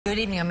Good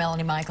evening, I'm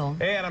Melanie Michael.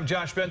 Hey, and I'm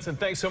Josh Benson.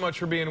 Thanks so much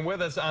for being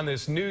with us on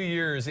this New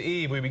Year's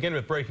Eve. We begin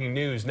with breaking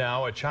news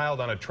now. A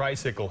child on a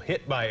tricycle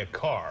hit by a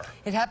car.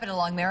 It happened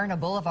along Marina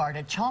Boulevard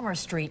at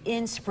Chalmers Street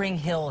in Spring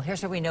Hill.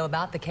 Here's what we know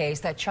about the case.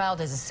 That child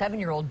is a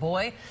 7-year-old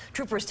boy.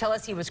 Troopers tell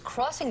us he was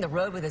crossing the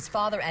road with his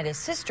father and his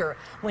sister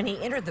when he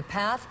entered the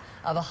path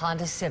of a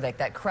Honda Civic.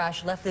 That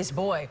crash left this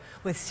boy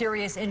with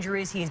serious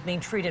injuries. He is being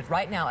treated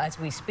right now as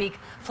we speak,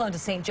 flown to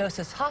St.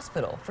 Joseph's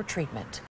Hospital for treatment.